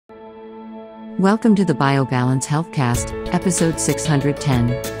Welcome to the BioBalance Healthcast, episode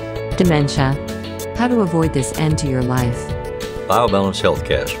 610. Dementia. How to avoid this end to your life. BioBalance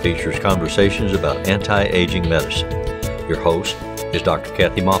Healthcast features conversations about anti-aging medicine. Your host is Dr.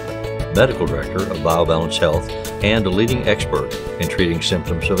 Kathy Maupin, Medical Director of BioBalance Health and a leading expert in treating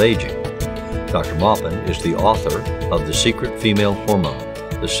symptoms of aging. Dr. Maupin is the author of The Secret Female Hormone,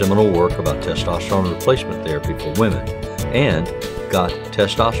 the seminal work about testosterone replacement therapy for women, and Got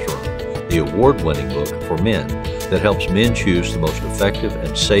Testosterone, the award-winning book for men that helps men choose the most effective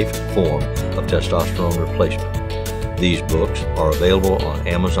and safe form of testosterone replacement. These books are available on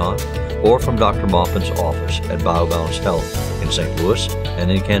Amazon or from Dr. Maupin's office at BioBalance Health in St. Louis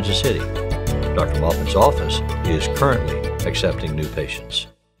and in Kansas City. Dr. Maupin's office is currently accepting new patients.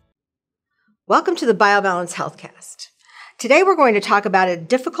 Welcome to the BioBalance Healthcast. Today we're going to talk about a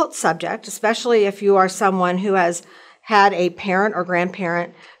difficult subject, especially if you are someone who has had a parent or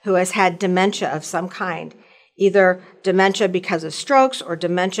grandparent who has had dementia of some kind, either dementia because of strokes or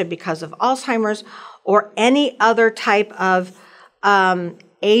dementia because of Alzheimer's or any other type of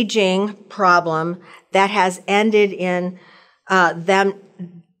aging problem that has ended in them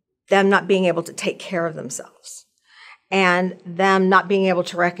not being able to take care of themselves and them not being able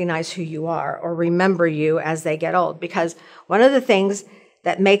to recognize who you are or remember you as they get old. Because one of the things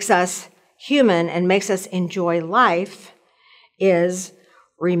that makes us human and makes us enjoy life is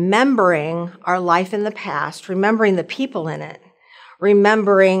remembering our life in the past, remembering the people in it,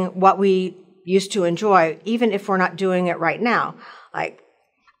 remembering what we used to enjoy, even if we're not doing it right now. Like,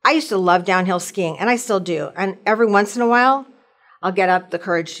 I used to love downhill skiing, and I still do. And every once in a while, I'll get up the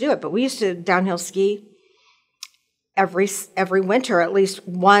courage to do it. But we used to downhill ski every winter. At least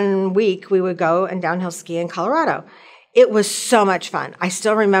 1 week, we would go and downhill ski in Colorado. It was so much fun. I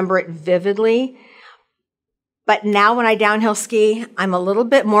still remember it vividly. But now when I downhill ski, I'm a little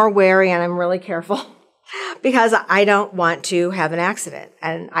bit more wary and I'm really careful because I don't want to have an accident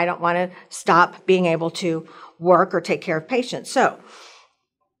and I don't want to stop being able to work or take care of patients. So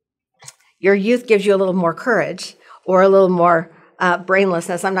your youth gives you a little more courage or a little more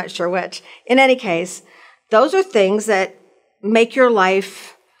brainlessness. I'm not sure which. In any case, those are things that make your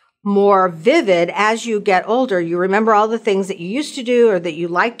life more vivid as you get older. You remember all the things that you used to do or that you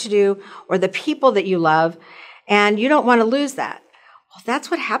like to do or the people that you love, and you don't want to lose that. Well,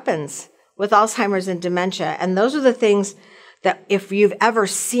 that's what happens with Alzheimer's and dementia. And those are the things that if you've ever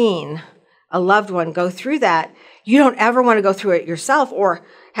seen a loved one go through that, you don't ever want to go through it yourself or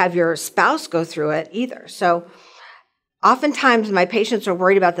have your spouse go through it either. So oftentimes my patients are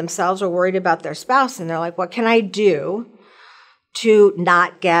worried about themselves or worried about their spouse, and they're like, what can I do to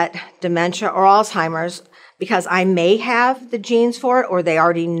not get dementia or Alzheimer's, because I may have the genes for it, or they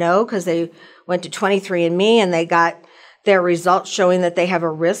already know because they went to 23andMe and they got their results showing that they have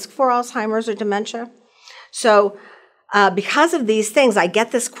a risk for Alzheimer's or dementia. So because of these things, I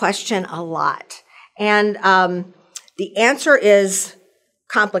get this question a lot. And the answer is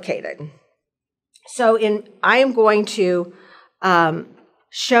complicated. So I am going to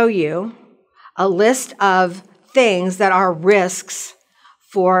show you a list of things that are risks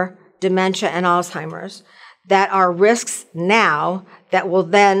for dementia and Alzheimer's, that are risks now that will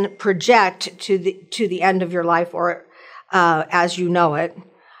then project to the end of your life or as you know it.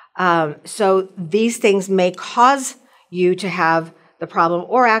 So these things may cause you to have the problem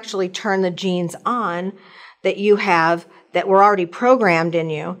or actually turn the genes on that you have that were already programmed in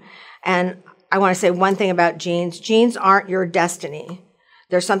you. And I want to say one thing about genes. Genes aren't your destiny.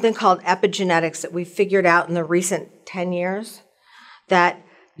 There's something called epigenetics that we figured out in the recent 10 years, that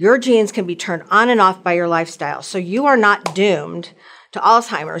your genes can be turned on and off by your lifestyle. So you are not doomed to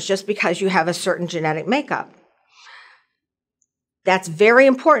Alzheimer's just because you have a certain genetic makeup. That's very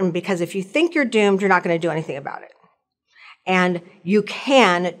important because if you think you're doomed, you're not going to do anything about it. And you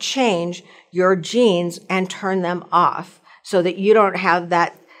can change your genes and turn them off so that you don't have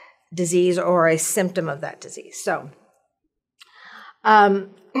that disease or a symptom of that disease. So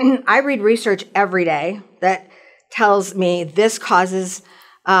I read research every day that tells me this causes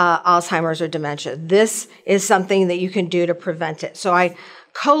Alzheimer's or dementia. This is something that you can do to prevent it. So I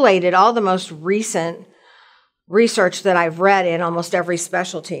collated all the most recent research that I've read in almost every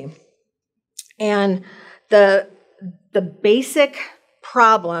specialty. And the basic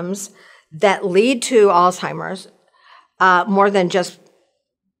problems that lead to Alzheimer's, more than just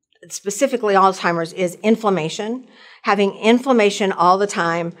specifically Alzheimer's, is inflammation, having inflammation all the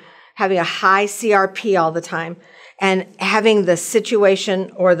time, having a high CRP all the time, and having the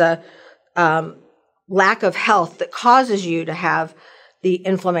situation or the lack of health that causes you to have the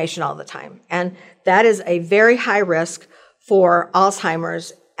inflammation all the time. And that is a very high risk for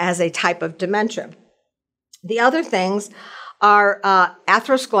Alzheimer's as a type of dementia. The other things are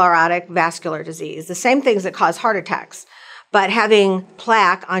atherosclerotic vascular disease, the same things that cause heart attacks, but having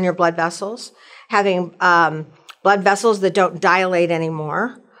plaque on your blood vessels, having blood vessels that don't dilate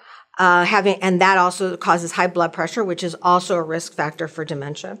anymore, and that also causes high blood pressure, which is also a risk factor for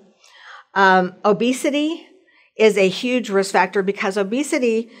dementia. Obesity is a huge risk factor because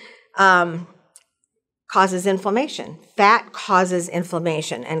obesity causes inflammation. Fat causes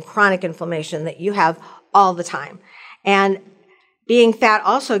inflammation and chronic inflammation that you have all the time. And being fat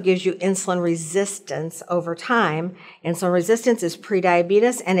also gives you insulin resistance over time. Insulin resistance is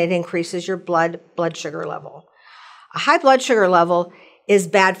prediabetes, and it increases your blood sugar level. A high blood sugar level is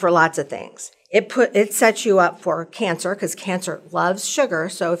bad for lots of things. It sets you up for cancer because cancer loves sugar.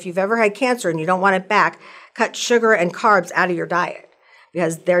 So if you've ever had cancer and you don't want it back, cut sugar and carbs out of your diet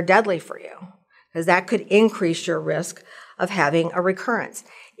because they're deadly for you, because that could increase your risk of having a recurrence.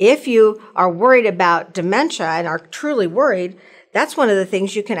 If you are worried about dementia and are truly worried, that's one of the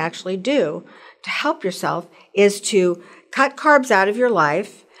things you can actually do to help yourself is to cut carbs out of your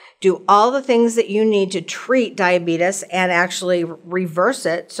life, do all the things that you need to treat diabetes and actually reverse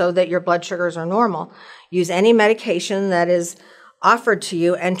it so that your blood sugars are normal. Use any medication that is offered to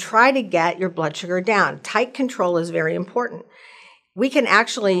you and try to get your blood sugar down. Tight control is very important. We can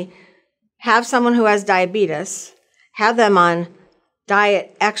actually have someone who has diabetes, have them on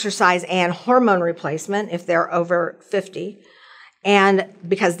diet, exercise, and hormone replacement if they're over 50, and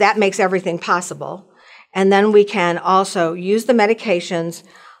because that makes everything possible. And then we can also use the medications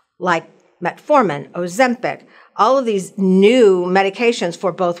like metformin, Ozempic, all of these new medications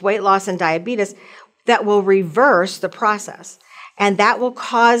for both weight loss and diabetes that will reverse the process. And that will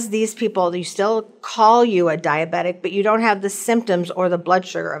cause these people, you still call you a diabetic, but you don't have the symptoms or the blood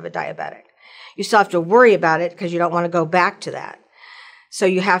sugar of a diabetic. You still have to worry about it because you don't want to go back to that. So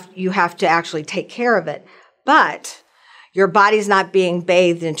you have to actually take care of it. But your body's not being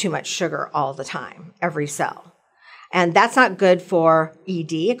bathed in too much sugar all the time, every cell. And that's not good for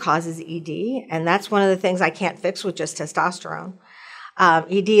ED. It causes ED. And that's one of the things I can't fix with just testosterone.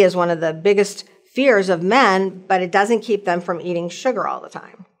 ED is one of the biggest fears of men, but it doesn't keep them from eating sugar all the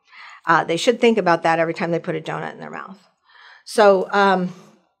time. They should think about that every time they put a donut in their mouth. So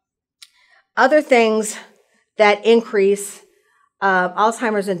other things that increase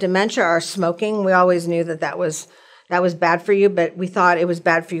Alzheimer's and dementia are smoking. We always knew that was bad for you, but we thought it was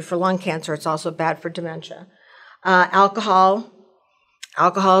bad for you for lung cancer. It's also bad for dementia. Alcohol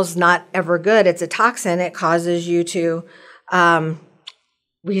is not ever good. It's a toxin. It causes you to,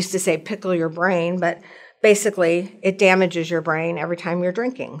 we used to say pickle your brain, but basically it damages your brain every time you're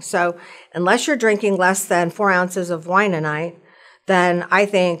drinking. So unless you're drinking less than 4 ounces of wine a night, then I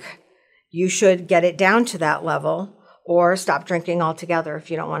think you should get it down to that level or stop drinking altogether if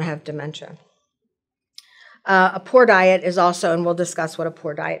you don't want to have dementia. A poor diet is also, and we'll discuss what a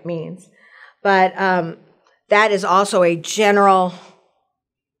poor diet means, but that is also a general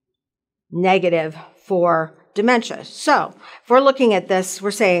negative for dementia. So if we're looking at this,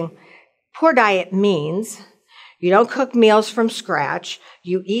 we're saying poor diet means you don't cook meals from scratch,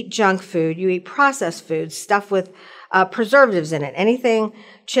 you eat junk food, you eat processed foods, stuff with preservatives in it, anything,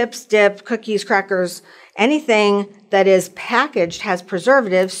 chips, dip, cookies, crackers, anything that is packaged has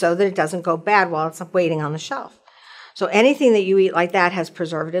preservatives so that it doesn't go bad while it's waiting on the shelf. So anything that you eat like that has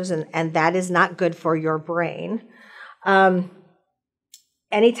preservatives, and that is not good for your brain.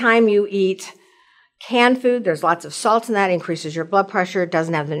 Anytime you eat canned food, there's lots of salt in that, increases your blood pressure. It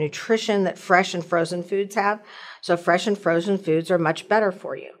doesn't have the nutrition that fresh and frozen foods have. So fresh and frozen foods are much better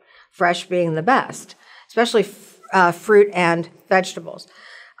for you, fresh being the best, especially fruit and vegetables.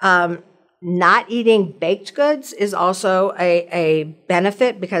 Not eating baked goods is also a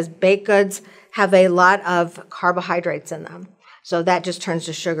benefit because baked goods have a lot of carbohydrates in them. So that just turns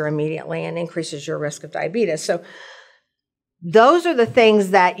to sugar immediately and increases your risk of diabetes. So those are the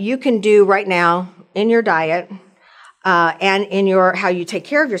things that you can do right now in your diet and in your how you take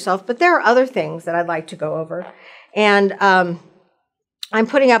care of yourself. But there are other things that I'd like to go over. And I'm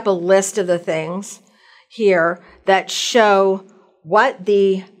putting up a list of the things here that show what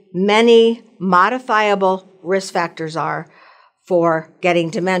the many modifiable risk factors are for getting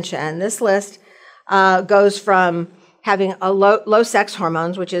dementia. And this list goes from having a low sex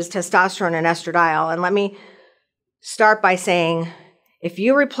hormones, which is testosterone and estradiol. And let me start by saying, if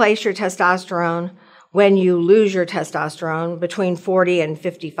you replace your testosterone when you lose your testosterone between 40 and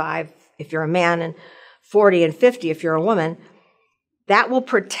 55, if you're a man, and 40 and 50 if you're a woman, that will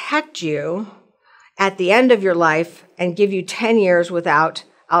protect you at the end of your life and give you 10 years without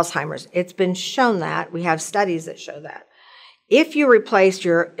Alzheimer's. It's been shown that. We have studies that show that. If you're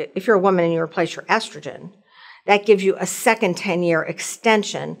a woman and you replace your estrogen, that gives you a second 10-year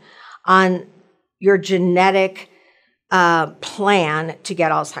extension on your genetic plan to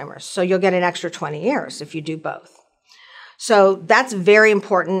get Alzheimer's. So you'll get an extra 20 years if you do both. So that's very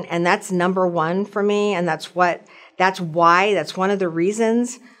important, and that's number one for me, and that's one of the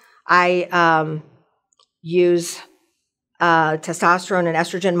reasons I use testosterone and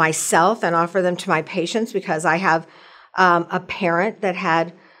estrogen myself and offer them to my patients, because I have a parent that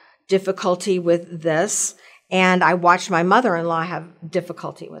had difficulty with this, and I watched my mother-in-law have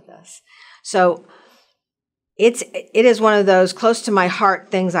difficulty with this. So it is one of those close to my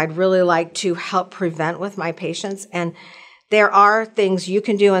heart things I'd really like to help prevent with my patients. And there are things you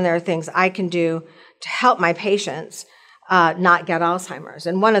can do and there are things I can do to help my patients not get Alzheimer's.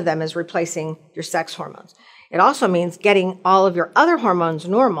 And one of them is replacing your sex hormones. It also means getting all of your other hormones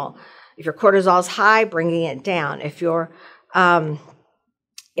normal. If your cortisol is high, bringing it down. If your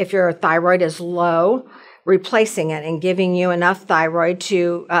thyroid is low, replacing it and giving you enough thyroid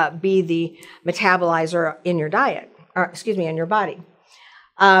to be the metabolizer in your diet, in your body.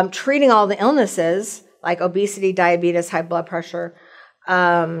 Treating all the illnesses like obesity, diabetes, high blood pressure,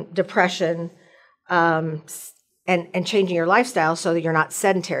 depression, and changing your lifestyle so that you're not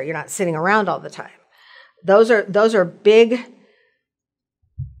sedentary, you're not sitting around all the time. Those are big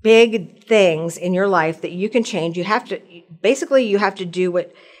things in your life that you can change. You have to do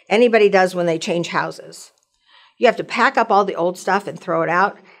what anybody does when they change houses. You have to pack up all the old stuff and throw it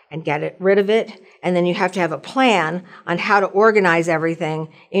out and get rid of it. And then you have to have a plan on how to organize everything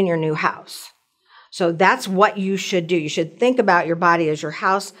in your new house. So that's what you should do. You should think about your body as your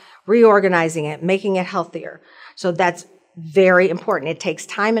house, reorganizing it, making it healthier. So that's very important. It takes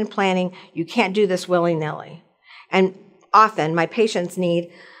time and planning. You can't do this willy-nilly. And often my patients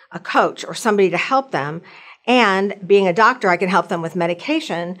need a coach or somebody to help them. And being a doctor, I can help them with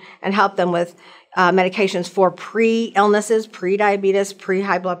medication and help them with medications for pre-illnesses, pre-diabetes,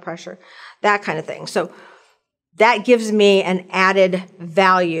 pre-high blood pressure, that kind of thing. So that gives me an added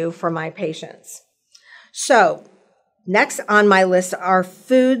value for my patients. So next on my list are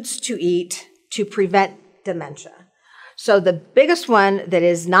foods to eat to prevent dementia. So the biggest one that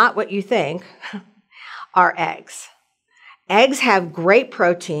is not what you think are eggs. Eggs have great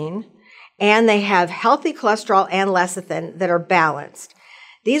protein, and they have healthy cholesterol and lecithin that are balanced.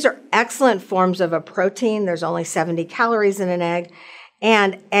 These are excellent forms of a protein. There's only 70 calories in an egg.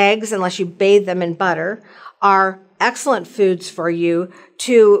 And eggs, unless you bathe them in butter, are excellent foods for you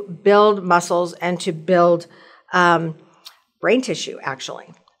to build muscles and to build brain tissue,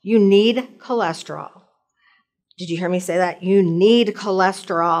 actually. You need cholesterol. Did you hear me say that? You need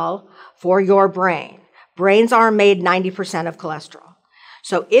cholesterol for your brain. Brains are made 90% of cholesterol.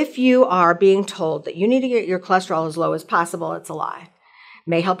 So if you are being told that you need to get your cholesterol as low as possible, it's a lie. It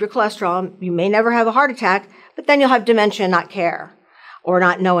may help your cholesterol. You may never have a heart attack, but then you'll have dementia and not care or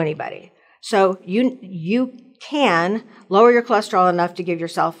not know anybody. So you can lower your cholesterol enough to give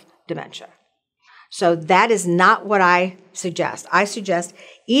yourself dementia. So that is not what I suggest. I suggest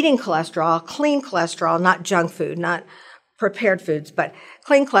eating cholesterol, clean cholesterol, not junk food, not prepared foods, but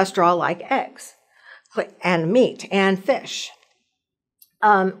clean cholesterol like eggs and meat and fish.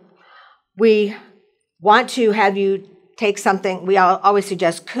 We want to have you take something. We always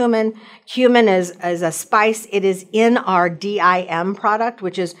suggest cumin. Cumin is a spice. It is in our DIM product,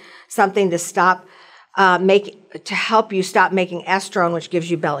 which is something to help you stop making estrone, which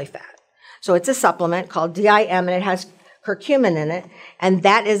gives you belly fat. So it's a supplement called DIM, and it has curcumin in it, and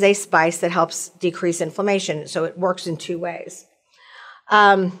that is a spice that helps decrease inflammation. So it works in two ways.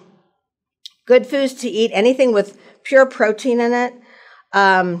 Good foods to eat, anything with pure protein in it.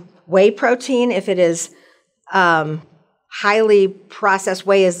 Whey protein, if it is highly processed.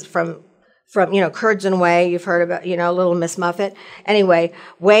 Whey is from curds and whey. You've heard about Little Miss Muffet. Anyway,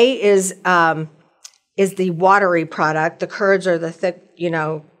 whey is the watery product. The curds are the thick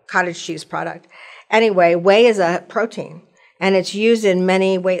cottage cheese product. Anyway, whey is a protein, and it's used in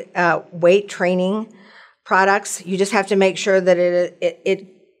many weight training products. You just have to make sure that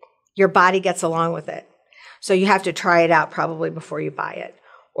your body gets along with it. So you have to try it out probably before you buy it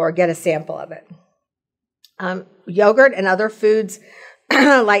or get a sample of it. Yogurt and other foods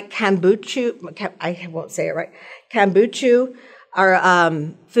like kombucha, I won't say it right, kombucha are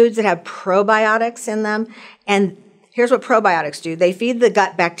foods that have probiotics in them. And here's what probiotics do. They feed the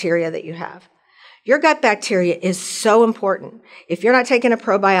gut bacteria that you have. Your gut bacteria is so important. If you're not taking a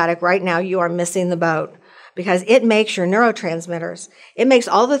probiotic right now, you are missing the boat, because it makes your neurotransmitters. It makes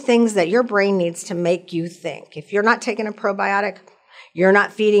all the things that your brain needs to make you think. If you're not taking a probiotic, you're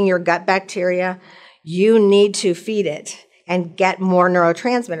not feeding your gut bacteria. You need to feed it. and get more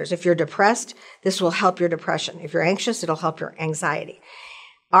neurotransmitters. If you're depressed, this will help your depression. If you're anxious, it'll help your anxiety.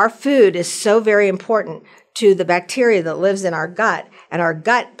 Our food is so very important to the bacteria that lives in our gut, and our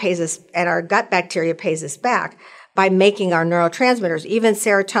gut bacteria pays us back by making our neurotransmitters, even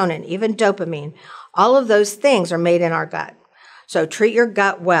serotonin, even dopamine. All of those things are made in our gut. So treat your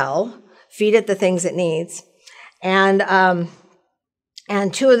gut well, feed it the things it needs. And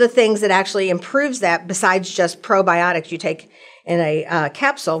two of the things that actually improves that, besides just probiotics you take in a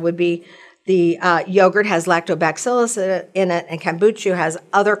capsule, would be the yogurt has lactobacillus in it, and kombucha has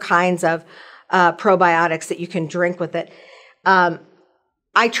other kinds of probiotics that you can drink with it.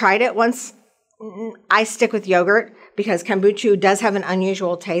 I tried it once. I stick with yogurt because kombucha does have an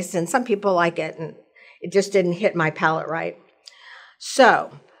unusual taste, and some people like it, and it just didn't hit my palate right.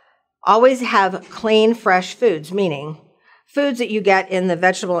 So always have clean, fresh foods, meaning foods that you get in the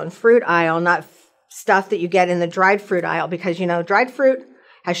vegetable and fruit aisle, not stuff that you get in the dried fruit aisle, because, dried fruit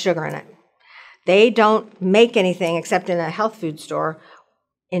has sugar in it. They don't make anything except in a health food store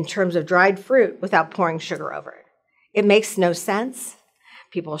in terms of dried fruit without pouring sugar over it. It makes no sense.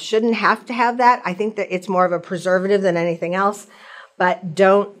 People shouldn't have to have that. I think that it's more of a preservative than anything else, but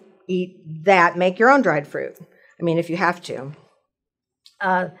don't eat that. Make your own dried fruit. If you have to.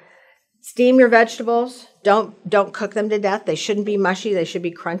 Steam your vegetables. Don't cook them to death. They shouldn't be mushy. They should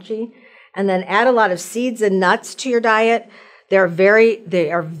be crunchy. And then add a lot of seeds and nuts to your diet. They are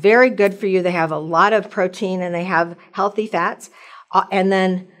very good for you. They have a lot of protein and they have healthy fats. And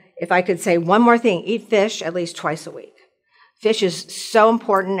then, if I could say one more thing, eat fish at least twice a week. Fish is so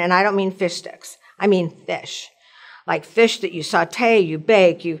important, and I don't mean fish sticks. I mean fish. Like fish that you saute, you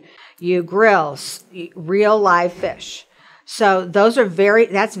bake, you grill, real live fish. So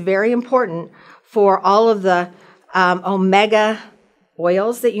that's very important for all of the omega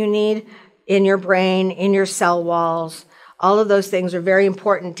oils that you need in your brain, in your cell walls. All of those things are very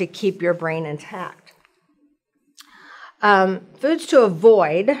important to keep your brain intact. Foods to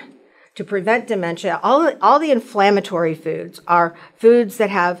avoid to prevent dementia. All the inflammatory foods are foods that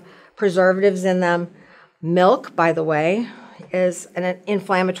have preservatives in them. Milk, by the way, is an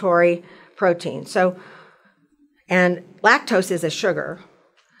inflammatory protein. And lactose is a sugar.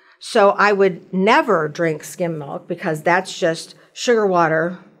 So I would never drink skim milk because that's just sugar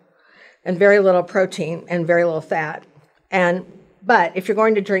water and very little protein and very little fat. But if you're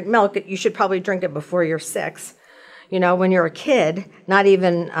going to drink milk, you should probably drink it before you're 6. When you're a kid, not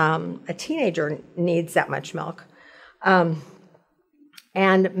even a teenager needs that much milk.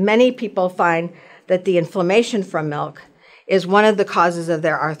 And many people find that the inflammation from milk is one of the causes of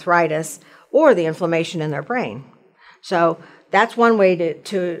their arthritis or the inflammation in their brain. So that's one way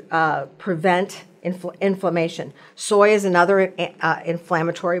to prevent inflammation. Soy is another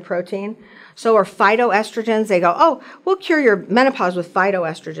inflammatory protein. So are phytoestrogens. They go, oh, we'll cure your menopause with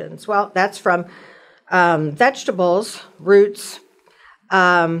phytoestrogens. Well, that's from vegetables, roots,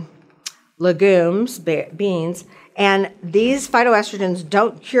 legumes, beans, and these phytoestrogens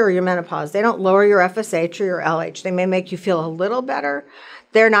don't cure your menopause. They don't lower your FSH or your LH. They may make you feel a little better.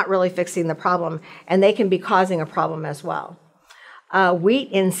 They're not really fixing the problem, and they can be causing a problem as well. Wheat,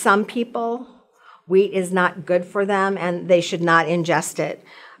 in some people, wheat is not good for them, and they should not ingest it.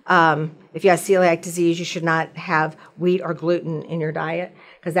 If you have celiac disease, you should not have wheat or gluten in your diet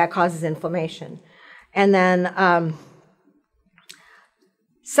because that causes inflammation. And then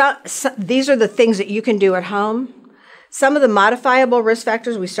these are the things that you can do at home. Some of the modifiable risk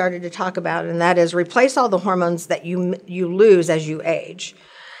factors we started to talk about, and that is replace all the hormones that you lose as you age.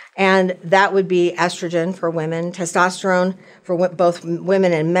 And that would be estrogen for women, testosterone for both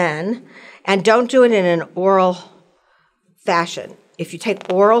women and men. And don't do it in an oral fashion. If you take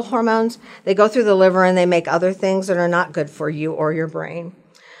oral hormones, they go through the liver and they make other things that are not good for you or your brain.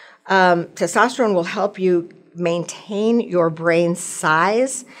 Testosterone will help you maintain your brain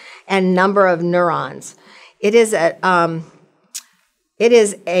size and number of neurons. It is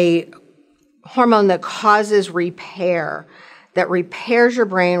a hormone that causes repair, that repairs your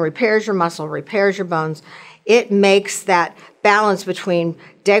brain, repairs your muscle, repairs your bones. It makes that balance between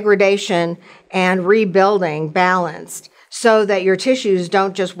degradation and rebuilding balanced so that your tissues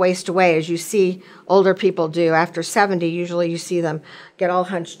don't just waste away as you see older people do. After 70, usually you see them get all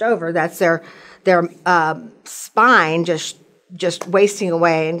hunched over. That's their spine just wasting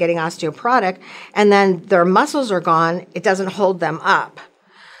away and getting osteoporotic, and then their muscles are gone. It doesn't hold them up.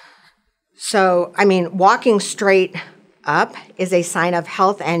 So, walking straight up is a sign of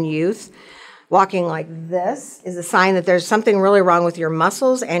health and youth. Walking like this is a sign that there's something really wrong with your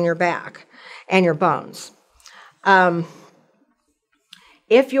muscles and your back and your bones.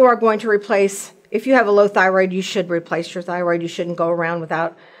 If you are going to replace if you have a low thyroid, you should replace your thyroid. You shouldn't go around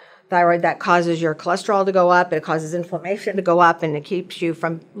without thyroid. That causes your cholesterol to go up, it causes inflammation to go up, and it keeps you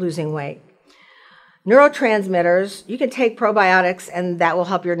from losing weight. Neurotransmitters, you can take probiotics and that will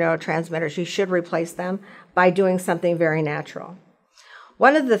help your neurotransmitters. You should replace them by doing something very natural.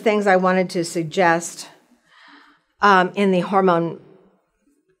 One of the things I wanted to suggest in the hormone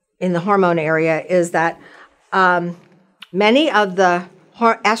area is that many of the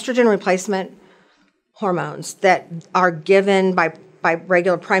estrogen replacement hormones that are given by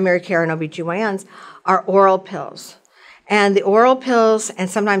regular primary care and OBGYNs are oral pills. And the oral pills and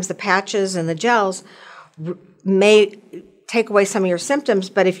sometimes the patches and the gels may take away some of your symptoms,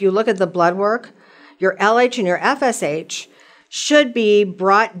 but if you look at the blood work, your LH and your FSH should be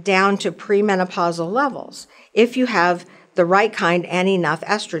brought down to premenopausal levels if you have the right kind and enough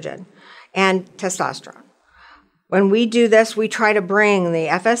estrogen and testosterone. When we do this, we try to bring the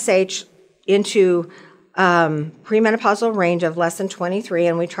FSH into premenopausal range of less than 23,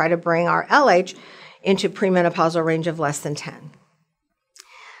 and we try to bring our LH into premenopausal range of less than 10.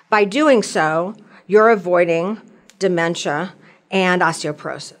 By doing so, you're avoiding dementia and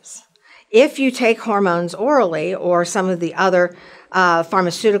osteoporosis. If you take hormones orally or some of the other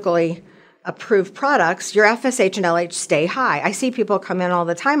pharmaceutically approved products, your FSH and LH stay high. I see people come in all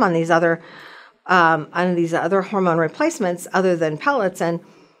the time on these other hormone replacements other than pellets, and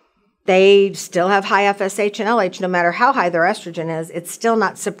they still have high FSH and LH no matter how high their estrogen is. It's still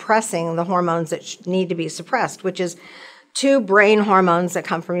not suppressing the hormones that need to be suppressed, which is 2 brain hormones that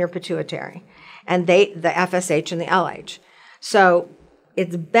come from your pituitary, and the FSH and the LH. So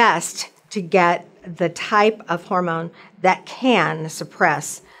it's best to get the type of hormone that can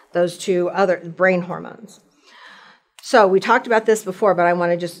suppress those 2 other brain hormones. So we talked about this before, but I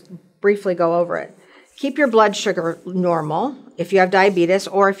want to just briefly go over it. Keep your blood sugar normal if you have diabetes,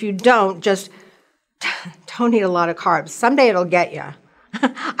 or if you don't, just don't eat a lot of carbs. Someday it'll get you.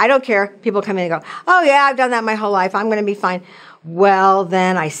 I don't care. People come in and go, oh yeah, I've done that my whole life. I'm going to be fine. Well,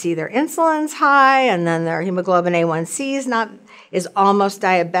 then I see their insulin's high, and then their hemoglobin A1C is almost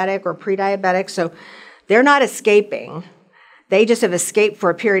diabetic or pre-diabetic. So they're not escaping. They just have escaped for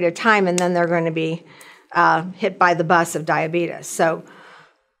a period of time, and then they're going to be hit by the bus of diabetes. So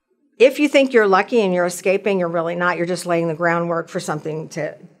if you think you're lucky and you're escaping, you're really not. You're just laying the groundwork for something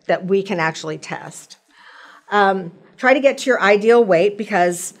that we can actually test. Try to get to your ideal weight,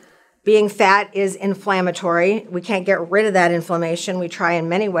 because being fat is inflammatory. We can't get rid of that inflammation. We try in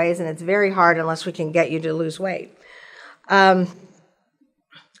many ways, and it's very hard unless we can get you to lose weight.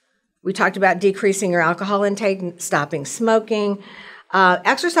 We talked about decreasing your alcohol intake, stopping smoking.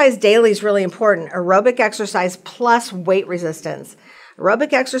 Exercise daily is really important. Aerobic exercise plus weight resistance.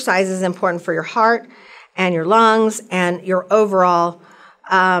 Aerobic exercise is important for your heart and your lungs and your overall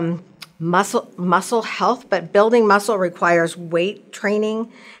muscle health, but building muscle requires weight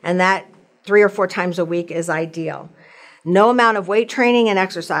training, and that 3 or 4 times a week is ideal. No amount of weight training and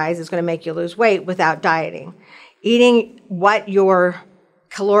exercise is going to make you lose weight without dieting. Eating what your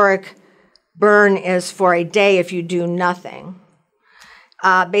caloric burn is for a day if you do nothing.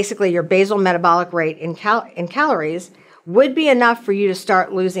 Basically, your basal metabolic rate in calories would be enough for you to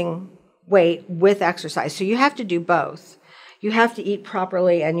start losing weight with exercise. So you have to do both. You have to eat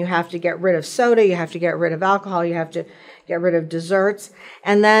properly, and you have to get rid of soda, you have to get rid of alcohol, you have to get rid of desserts,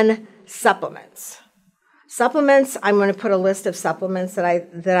 and then supplements. Supplements, I'm going to put a list of supplements that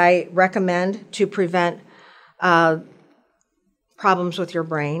I recommend to prevent problems with your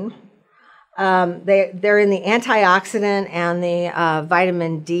brain. They're in the antioxidant and the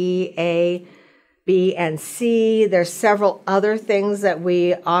vitamin D, A, B, and C. There's several other things that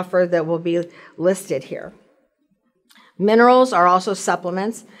we offer that will be listed here. Minerals are also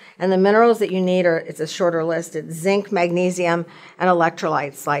supplements, and the minerals that you need it's a shorter list. It's zinc, magnesium, and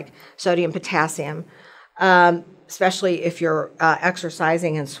electrolytes like sodium, potassium, especially if you're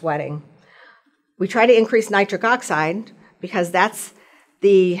exercising and sweating. We try to increase nitric oxide because that's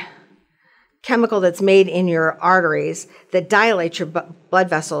the chemical that's made in your arteries that dilates your blood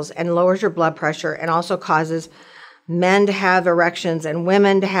vessels and lowers your blood pressure, and also causes men to have erections and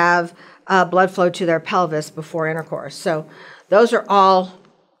women to have blood flow to their pelvis before intercourse. So those are all,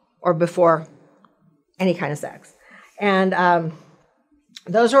 or before any kind of sex. And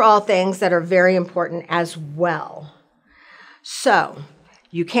those are all things that are very important as well. So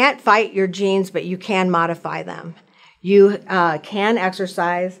you can't fight your genes, but you can modify them. You can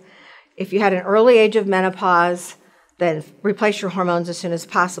exercise. If you had an early age of menopause, then replace your hormones as soon as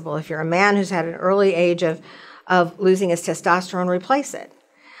possible. If you're a man who's had an early age of losing his testosterone, replace it.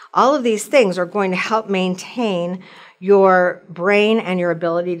 All of these things are going to help maintain your brain and your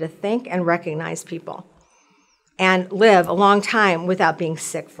ability to think and recognize people and live a long time without being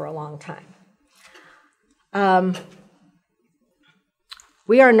sick for a long time.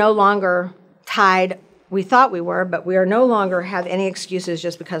 We are no longer tied. We thought we were, but we are no longer have any excuses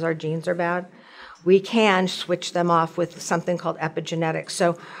just because our genes are bad. We can switch them off with something called epigenetics.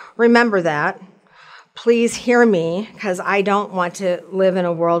 So remember that. Please hear me, because I don't want to live in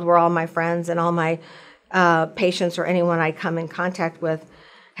a world where all my friends and all my patients or anyone I come in contact with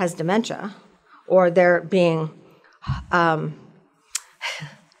has dementia, or they're being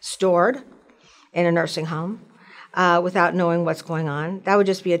stored in a nursing home without knowing what's going on. That would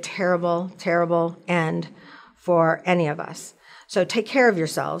just be a terrible, terrible end for any of us. So take care of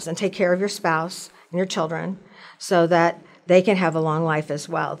yourselves and take care of your spouse and your children so that they can have a long life as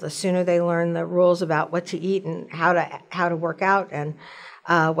well. The sooner they learn the rules about what to eat and how to work out and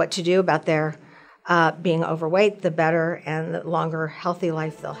what to do about their being overweight, the better and the longer healthy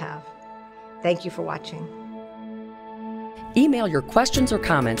life they'll have. Thank you for watching. Email your questions or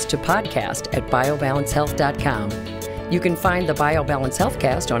comments to podcast@biobalancehealth.com. You can find the BioBalance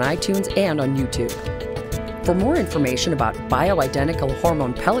Healthcast on iTunes and on YouTube. For more information about bioidentical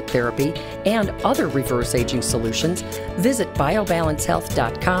hormone pellet therapy and other reverse aging solutions, visit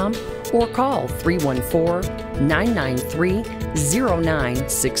biobalancehealth.com or call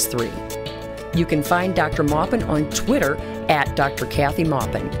 314-993-0963. You can find Dr. Maupin on Twitter @Dr. Kathy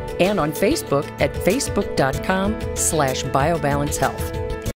Maupin and on Facebook at facebook.com/biobalancehealth.